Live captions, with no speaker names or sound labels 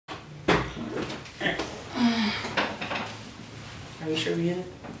you sure you're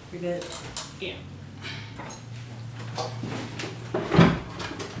good? Yeah.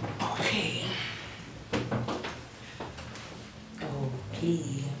 Okay.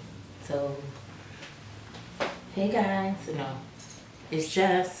 Okay. So, hey guys. No, it's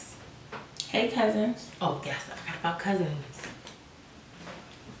Jess. Hey cousins. Oh yes, I forgot about cousins.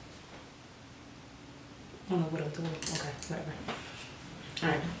 I don't know what I'm doing. Okay, whatever.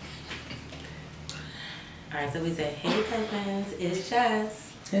 Alright. Alright, so we said, hey cousins, it's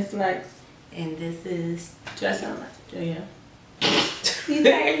Jess. It's Lex. And this is Jess and Lex. Yeah. you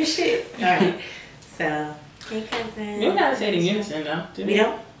tired of shit. Alright. So, hey cousins. We don't gotta say it in unison though. Do We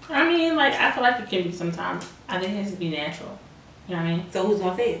don't? I mean, like, I feel like it can be sometimes. I think it has to be natural. You know what I mean? So who's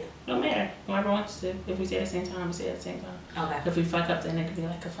gonna say it? No matter. Whoever wants to. If we say it at the same time, we say it at the same time. Okay. If we fuck up, then it could be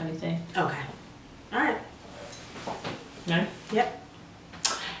like a funny thing. Okay. Alright. Right? Yep.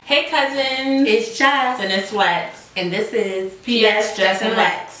 Hey cousins. It's Jess. And it's Lex. And this is P.S. Jess and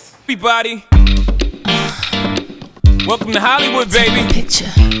Lex. Everybody, welcome to Hollywood, baby.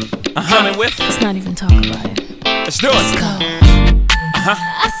 Picture. Coming with. Let's not even talk about it. Let's do Let's it. go.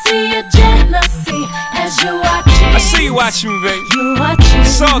 I see your jealousy as you're watching. I see you watching me, baby. You watching.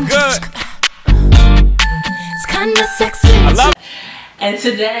 It's all good. It's kinda sexy. I love it. And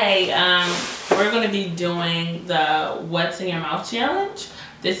today, we're going to be doing the What's in Your Mouth challenge.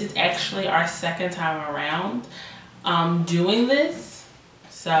 This is actually our second time around doing this.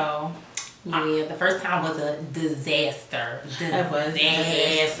 So, yeah, the first time was a disaster. It was a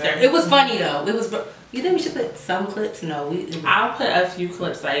disaster. It was funny though. It was. You think we should put some clips? No, I'll put a few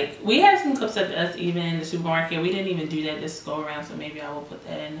clips. Like, we had some clips of us even in the supermarket. We didn't even do that this go around, so maybe I will put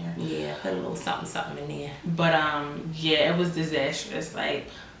that in there. Yeah, put a little something in there. But yeah, it was disastrous. Like,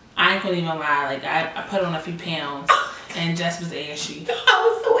 I ain't gonna even lie. Like, I put on a few pounds, and Jess was ashy. I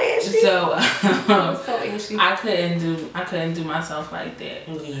was so ashy. So I was so ashy. I couldn't do myself like that.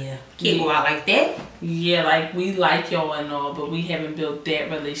 Yeah, can't go out like that. Yeah, like, we like y'all and all, but we haven't built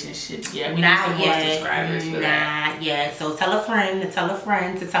that relationship yet. We Not need some more yet. subscribers for that. Not yet. So tell a friend to tell a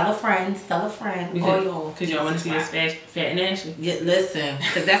friend to tell a friend to tell a friend. Because y'all want to see us fat and ashy. Yeah, listen,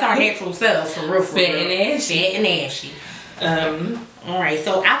 because that's our natural selves for real. Fat and ashy. Fat and ashy. Alright,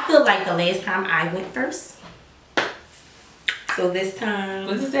 so I feel like the last time I went first. So this time.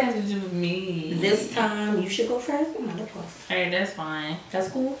 What does that have to do with me? This time you should go first. I'm on the plus. Alright, that's fine. That's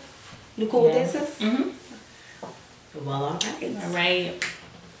cool? You cool with this, sis? Mm-hmm. Well, alright. Alright.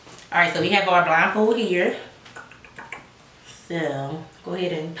 Alright, so we have our blindfold here. So, go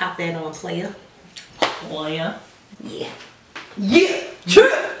ahead and pop that on, player. Player. Yeah. Yeah, chill.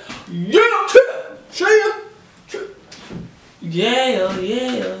 Yeah, chill. Yeah.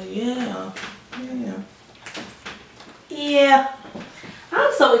 Yeah.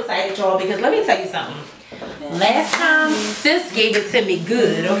 I'm so excited, y'all, because let me tell you something. Last time, sis gave it to me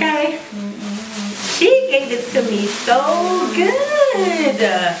good, okay? She gave it to me so good.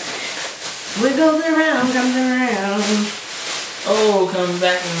 What goes around comes around. Oh, come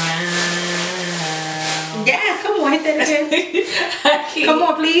back around. Yes, come on, hit that again. Come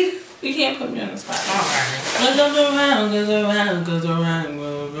on, please. You can't put me on the spot. Alright. What goes around,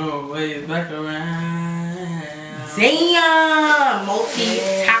 goes ways back around. Damn,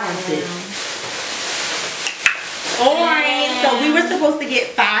 multi-talented. Alright, so we were supposed to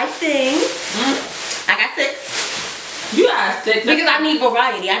get 5 things. I got 6. You got 6. Because I need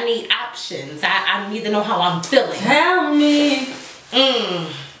variety. I need options. I need to know how I'm feeling. Tell me.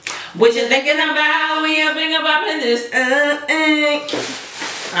 What you thinking about when you think about me this?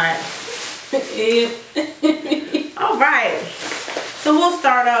 Alright. Alright. So we'll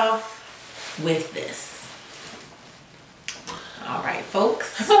start off with this. Alright,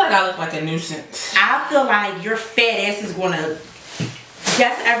 folks. I feel like I look like a nuisance. I feel like your fat ass is gonna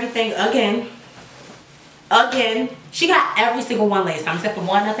guess everything again. Again. She got every single one last time, except for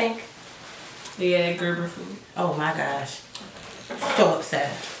one, I think. Yeah, Gerber food. Oh my gosh. So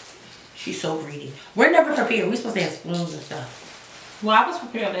upset. She's so greedy. We're never prepared. We're supposed to have spoons and stuff. Well, I was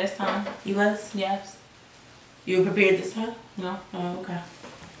prepared last time. You was? Yes. You were prepared this time? No. Oh, okay.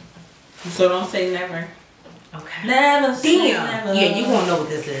 So don't say never. Okay. Never say Damn. never. Yeah, you gonna know what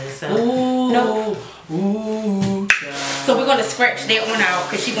this is. So. Ooh. No. Ooh. So we're gonna scratch that one out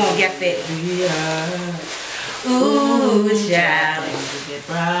because she gonna get that. Yeah. Ooh, child. Things get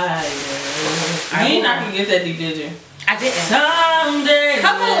brighter. You ain't not gonna get that deep, did you? I didn't. Someday.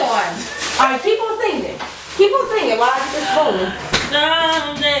 Come on. Alright, keep on singing. Keep on singing while I get this phone.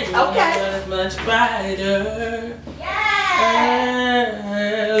 Someday. Okay. It's much brighter. Yeah.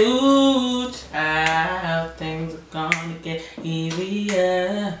 Ooh, child. Things are gonna get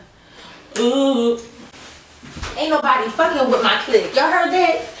easier. Ooh. Ain't nobody fucking with my click. Y'all heard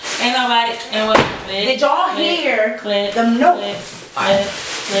that? Ain't nobody. And what? Did y'all hear the notes?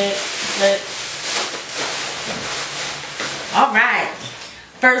 Click. All right.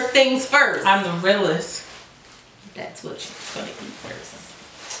 First things first. I'm the realest. That's what you're gonna eat first.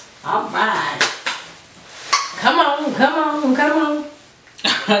 All right. Come on. Come on. Come on.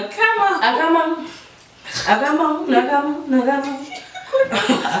 Come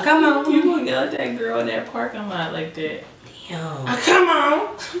on. You gonna yell at that girl in that parking lot like that? Damn. Come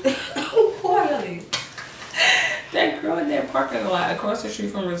on. Quietly. That girl in that parking lot across the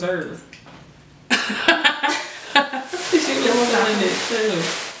street from Reserve. She was in it too.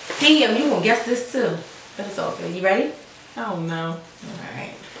 Damn, you gonna guess this too. But it's all good. You ready? I don't know.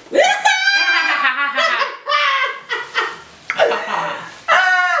 Alright.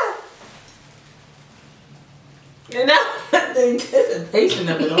 You know, the anticipation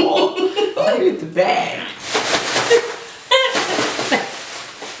of it all. I hit the bag.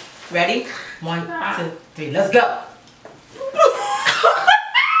 Ready? 1, 2, 3, let's go.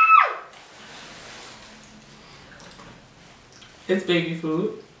 It's baby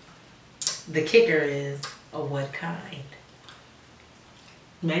food. The kicker is of what kind?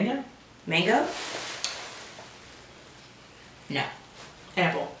 Mango? Mango? No.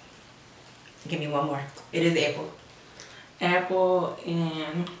 Apple. Give me one more. It is apple. Apple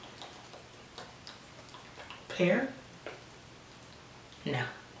and pear? No.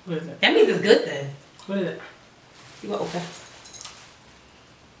 What is it? That means it's good then. What is it? You go open.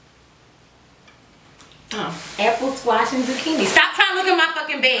 Oh. Apple, squash, and zucchini. Stop trying to look at my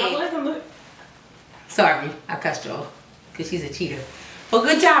fucking I bag. wasn't look. Sorry, I cussed you off. Because she's a cheater. But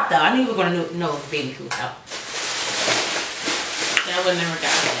good job though. I knew you were going to know it's baby food though. I would never got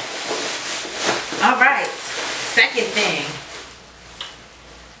that. Alright. Second thing.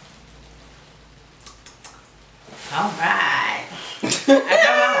 Alright.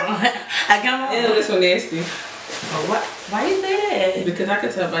 I come on. Ew, this one nasty. Oh, what? Why you say that? Because I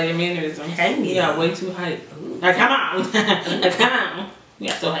could tell by your mannerisms. Hey. You got way too hype. Like, come on. Like, come on. You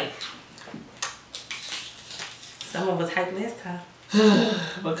got so hype. Someone was hyped last time.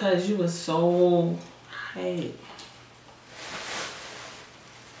 Because you was so hype.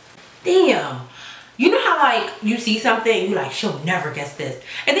 Damn. You know how like you see something and you like, she'll never guess this.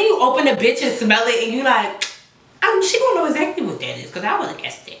 And then you open the bitch and smell it and you like, she gonna know exactly what that is because I would've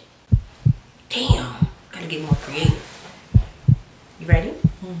guessed it. Damn. Gotta get more creative. You ready?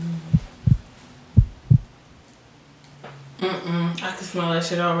 I can smell that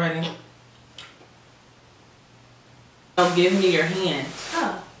shit already. Oh, give me your hand.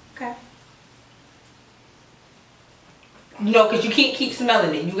 Oh, okay. No, because you can't keep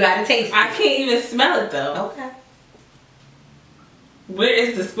smelling it. You gotta taste it. I can't even smell it though. Okay. Where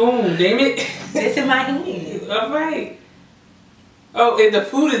is the spoon, damn it? It's in my hand. Alright. Oh, and the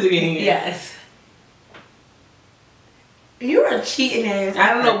food is in your hand. Yes. You're a cheating ass.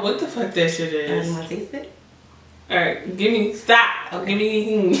 I don't know what the fuck that shit You is. wanna taste it? Alright, give me, stop. Okay. Give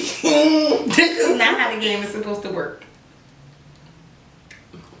me. This is not how the game is supposed to work.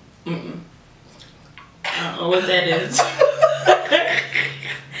 I don't know what that is.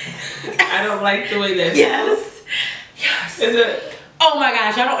 I don't like the way that Yes. Yes. is it. Oh my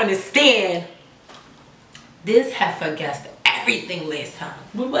gosh, I don't understand. This heifer guessed everything last time.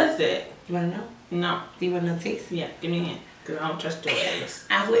 What was it? You wanna know? No. Do you wanna taste? Yeah, give me a hand. Cause I don't trust your ass.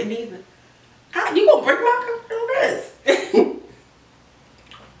 I wouldn't either. You gonna break my wrist?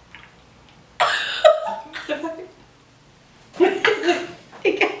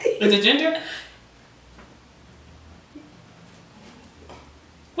 Is it ginger?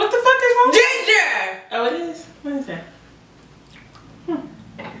 What the fuck is wrong? Ginger! Oh, it is? What is that?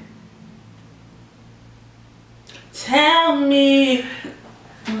 Tell me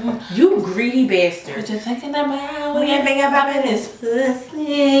You greedy bastard. what you're thinking about. What you think about in this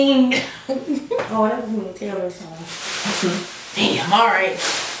pussy? Oh, that was a Taylor song. Damn, alright.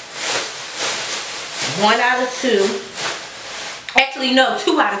 1 out of 2. Actually, no,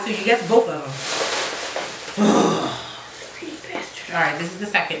 2 out of 2. You guessed both of them. Greedy bastard. Alright, this is the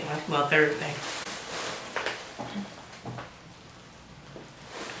second one. Well, third thing.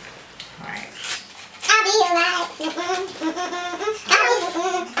 Alright. I'll be alright.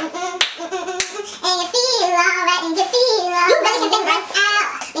 And you feel alright, and you feel alright. You really can work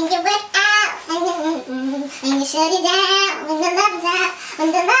out, and you work out, and you shut it down when the love is out, when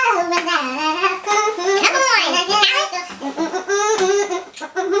the love is out. Come on,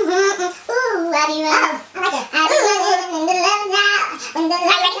 ooh, I'll be running. I'll be running when the love is out, when the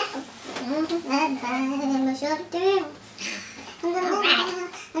love is out. I'm gonna shut it down. When the love is out,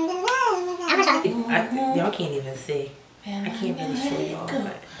 when the love is out. trying to Y'all can't even see. I can't really show y'all.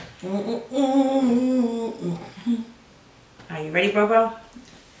 Are you ready, bro?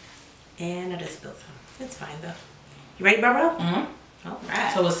 And I just spilled some. It's fine though. You ready, bro? Mm-hmm. All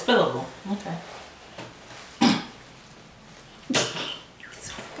right. So it's spillable. Okay. You're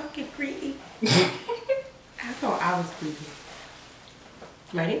so fucking greedy. I thought I was greedy.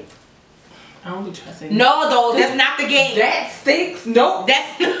 Ready? I don't be trusting. No, though, that's not the game. That stinks. Nope.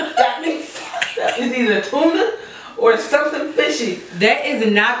 That's That means it's either tuna or something fishy. that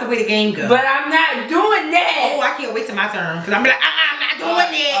is not the way the game goes. But I'm not doing that. Oh, I can't wait till my turn. Because I'm like, I'm not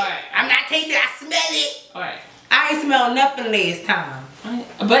doing it. All right. I'm not tasting it. I smell it. All right. I ain't smelled nothing last time.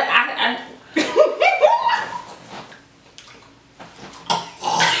 But I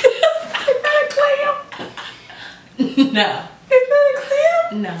No. It's not a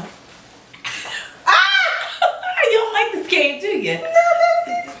clam. No. You don't like this game, do you? No,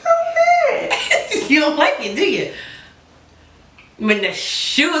 that's so bad. You don't like it, do you? When the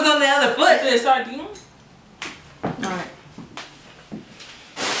shoe is on the other foot. Is it a sardine? Alright.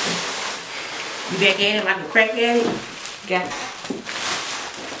 You back at it like a crack at it? Got it.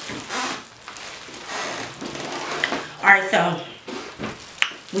 Alright, so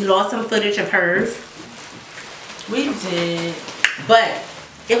we lost some footage of hers, We did. but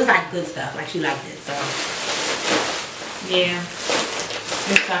it was like good stuff. Like she liked it, so Yeah.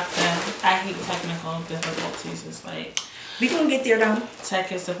 It's tough though. I hate technical difficulties. It's like we gonna get there though.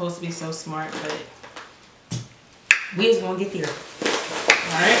 tech is supposed to be so smart, but We just gonna get there.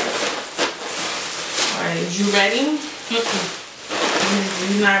 alright. Alright, you ready?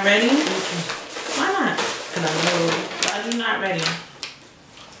 You not ready? Why not? Cause I know. Why you not ready?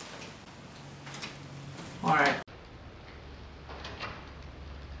 Alright.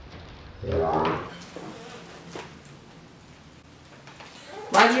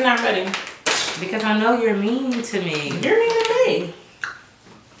 Why you not ready? Because I know you're mean to me. You're mean to me.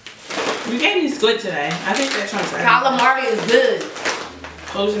 You gave me squid today. I think that trumps everything. Calamari is good.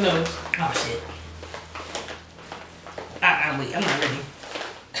 Close your nose. Oh shit. Wait, I'm not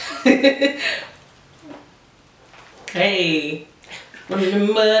ready. Hey,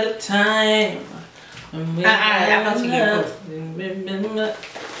 remember the time when we I thought you were close. remember.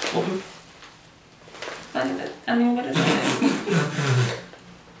 I mean, what is that?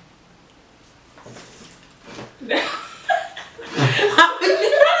 How would you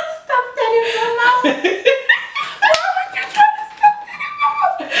try to stuff that in your mouth? Why would you try to stuff that in your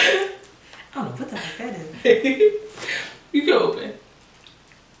mouth? Oh, what the heck that is? You can open.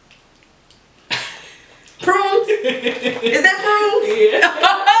 Prunes? Is that prunes? Yeah.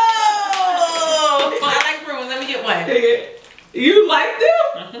 Oh, I like prunes. Let me get one. You like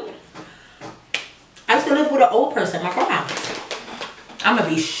them? I used to live with an old person, my grandma. I'm gonna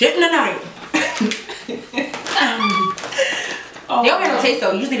be shitting tonight. Oh, They don't have no taste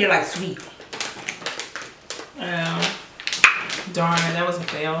though. Usually they're like sweet. Darn, that was a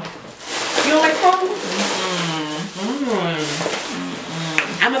fail. You don't like prunes?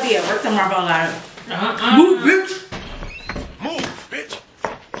 I'm gonna be at work tomorrow. I'm like, move, bitch. Move, bitch.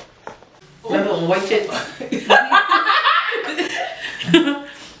 Remember on white chips?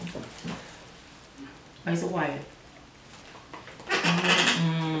 Why is it white?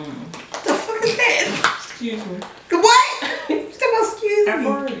 What the fuck is that? Excuse me. What? Excuse I me.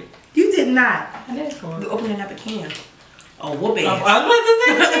 farted. You did not. I did fart. You opening up a can. Oh, whoop ass. I was about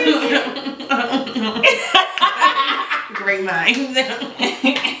to say Great minds.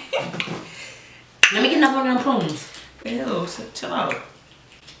 Let me get another one of them prunes. ew, chill out.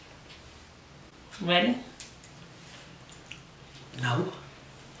 Ready? No.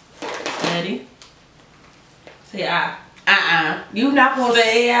 Ready? Say ah. You not gonna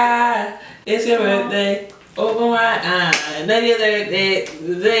Say ah. It's your birthday. Open wide eye. Then your birthday.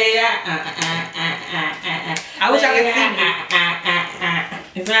 Say ah. I wish I could see me.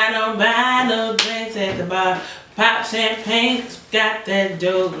 If I don't buy no drinks at the bar, pop champagne, got that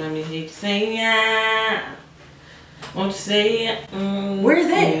dope. Let me hear you say yeah. Won't you say yeah? Where is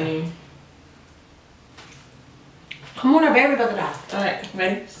it? Come on, our berry brother die. Alright,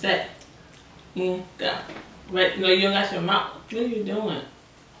 ready, set, go. Ready? No, you don't got your mouth. What are you doing?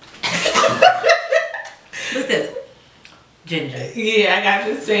 What's this? Ginger. Yeah, I got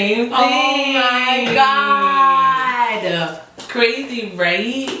the same thing. Oh my god. Crazy,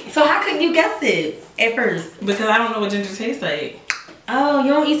 right? So how could you guess it at first? Because I don't know what ginger tastes like. Oh, you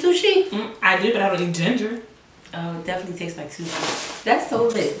don't eat sushi? I do, but I don't eat ginger. Oh, it definitely tastes like sushi. That's so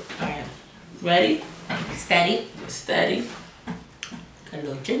lit. Alright. Ready? Steady. Steady. Got a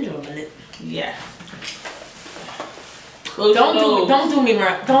little ginger on my lip. Yeah. Close your nose. Don't do me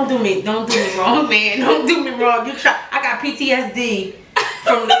wrong. Don't do me wrong, man. Don't do me wrong. I got PTSD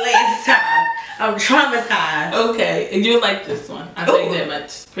from the last time. I'm traumatized. Okay, and you like this one. I'll tell you that much.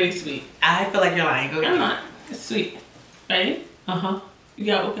 It's pretty sweet. I feel like you're lying. Go ahead. I'm not. It's sweet. Ready? You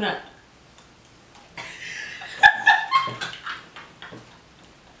gotta open up.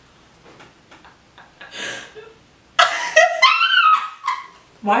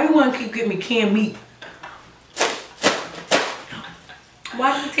 Why you want to keep getting me canned meat?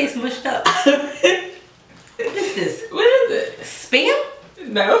 Why does it taste mushed up? What is this? What is it? Spam?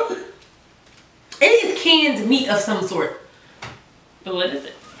 No. It is canned meat of some sort. But what is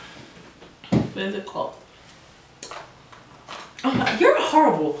it? What is it called? Oh my, you're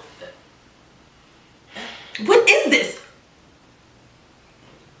horrible. What is this?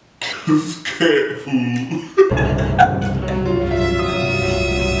 This is cat food.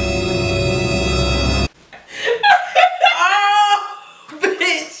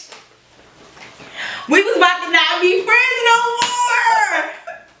 We was about to not be friends no more.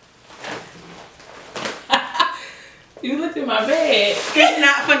 You looked at my bed. It's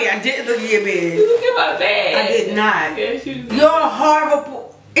not funny. I didn't look at your bed. You looked at my bed. I did not. Yes, you did. You're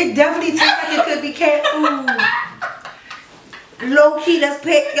horrible. It definitely tastes like it could be cat food. Low key, that's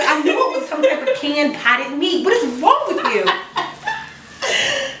pet. I knew it was some type of canned potted meat. What is wrong with you?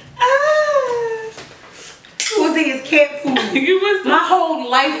 Who was saying it's cat food? You was My whole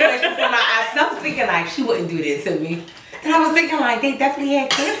life flashed before my eyes. I was thinking like she wouldn't do this to me. And I was thinking like they definitely had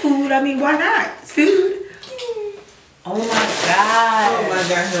cat food. I mean, why not? It's food. Oh my god. Oh my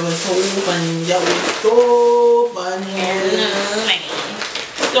gosh, that was so funny. That was so funny.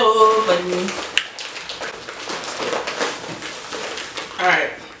 So funny.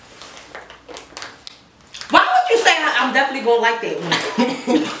 Alright. Why would you say I'm definitely gonna like that one?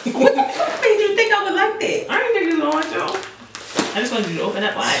 What the fuck made you think I would like that? I didn't think you was gonna want to. I just wanted you to open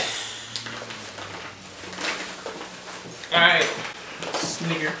up wide. Alright.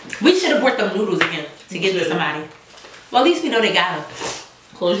 Snigger. We should have brought them noodles again to give to somebody. Well, at least we know they got them.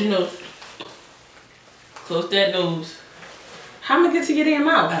 Close your nose. Close that nose. How am I get to get in your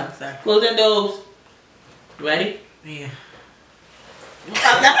mouth? Oh, sorry. Close that nose. Ready? Yeah.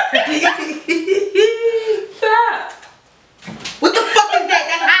 Stop. What the fuck is that?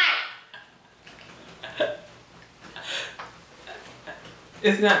 That's hot.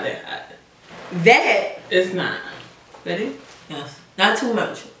 It's not that hot. That? It's not. Ready? Yes. Not too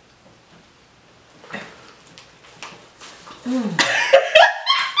much.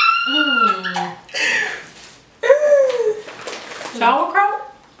 Sauerkraut?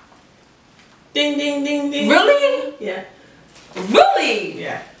 Ding, ding, ding, ding. Really? Yeah. Really?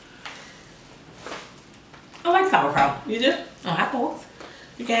 Yeah. I like sauerkraut. You do? Oh, I thought.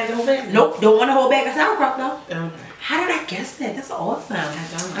 You can't have the whole bag? Nope, don't want a whole bag of sauerkraut though. Okay. How did I guess that? That's awesome. I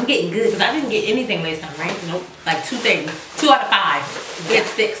don't know. I'm getting good because I didn't get anything last time, right? Nope. Like 2 things. 2 out of 5. Get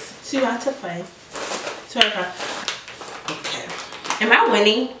 6. 2 out of 5. 2 out of 5. Okay. Am I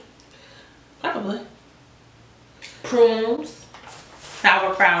winning? Probably. Prunes,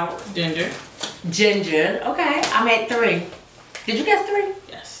 sauerkraut, Ginger. ginger. Okay, I'm at 3. Did you guess 3?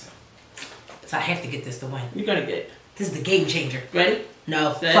 Yes. So I have to get this to win. You're gonna get it. This is the game changer. Ready?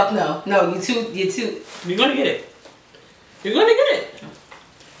 No, Set. fuck no. No, you two. You're gonna get it. You're gonna get it.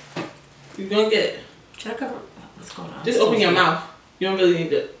 You're gonna get it. Should I cover? What's going on? Just open your mouth. You don't really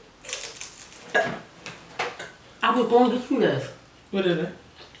need to. I was going to do this. What is it?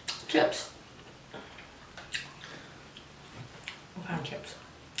 Chips. What kind of chips?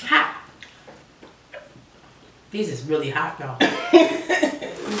 Hot. These is really hot, y'all.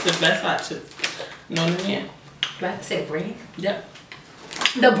 It's the best hot chips. Known to man. Do I have to say brand? Yep.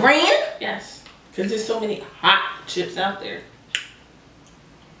 The brand? Yes. Because there's so many hot chips out there.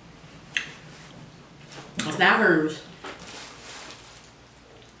 It's not hers.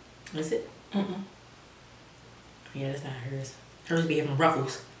 Is it? Mm-mm. Yeah, that's not hers. Hers be having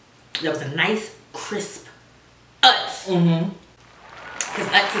ruffles. That was a nice, crisp Utz. Mm-hmm. Because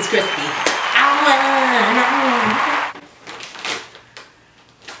Utz is crispy. I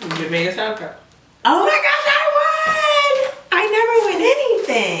won. Your biggest sauerkraut. Oh my gosh, I won! I never win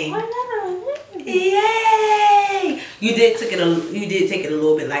anything. Yay! You did take it a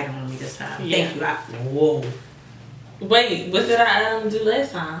little bit lighter on me this time. Yeah. Thank you. Whoa. Wait, what did I do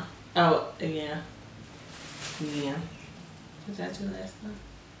last time? Oh, yeah. Yeah. What did I do last time?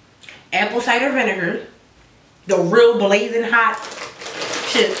 Apple cider vinegar. The real blazing hot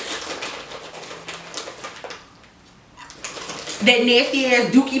chips. That nasty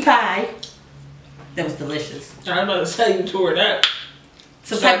ass dookie pie. That was delicious. I was about to say you tore it up.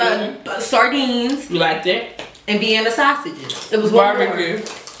 Some type of sardines. You liked it? and Vienna sausages. It was one Barbecue. more.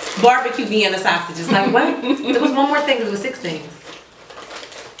 Barbecue Vienna sausages. Like what? There was one more thing. It was 6 things.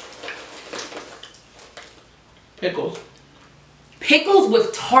 Pickles. Pickles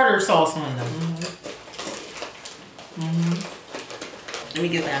with tartar sauce on them. Let me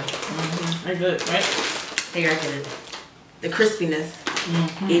get them. They're good, right? They are good. The crispiness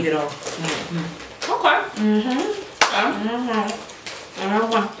gave it all. Okay.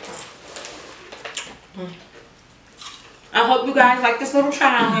 I hope you guys like this little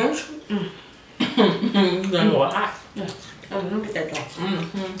challenge. Gonna go hot. Yeah. Let me get that down.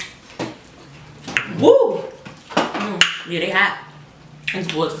 Woo! Yeah, they hot.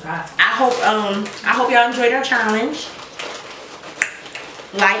 This was hot. I hope y'all enjoyed our challenge.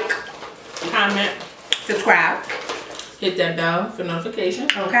 Like, Comment. subscribe. Hit that bell for notification.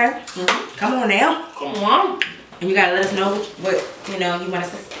 Okay? Come on now. Come on. And you gotta let us know what you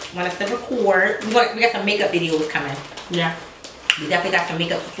want us to record. We got some makeup videos coming. Yeah. We definitely got some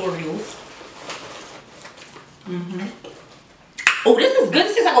makeup tutorials. Oh, this is good.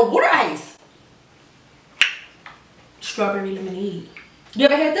 This is like a water ice. Strawberry lemonade. You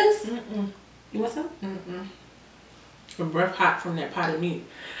ever had this? You want some? The breath hot from that pot of meat.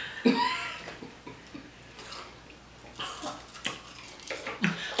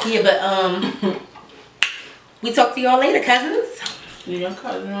 Yeah, but we talk to y'all later, cousins. Yeah,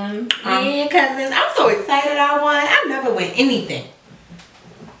 cousin. Yeah, cousins. I'm so excited I won. I never win anything.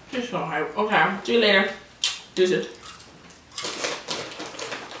 It's alright. Okay. See you later. Deuces.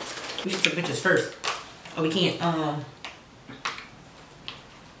 We should take pictures first. Oh, we can't.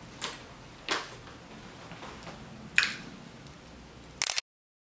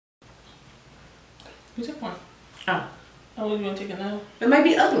 Who's that one? Oh, Oh, you want to take it now? it might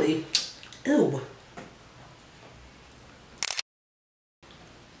be ugly. Ew.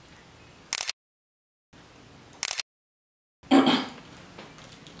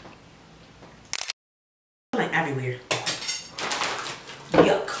 Like everywhere.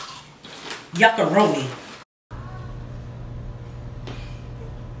 Yuck. Yuckaroni.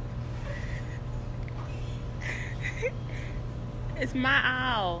 It's my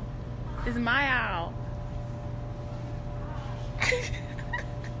owl. It's my owl.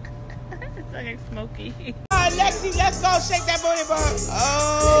 It's like Smokey. Lexi, let's go shake that booty bar.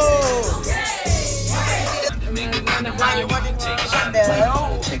 Oh.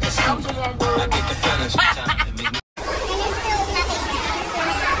 Take a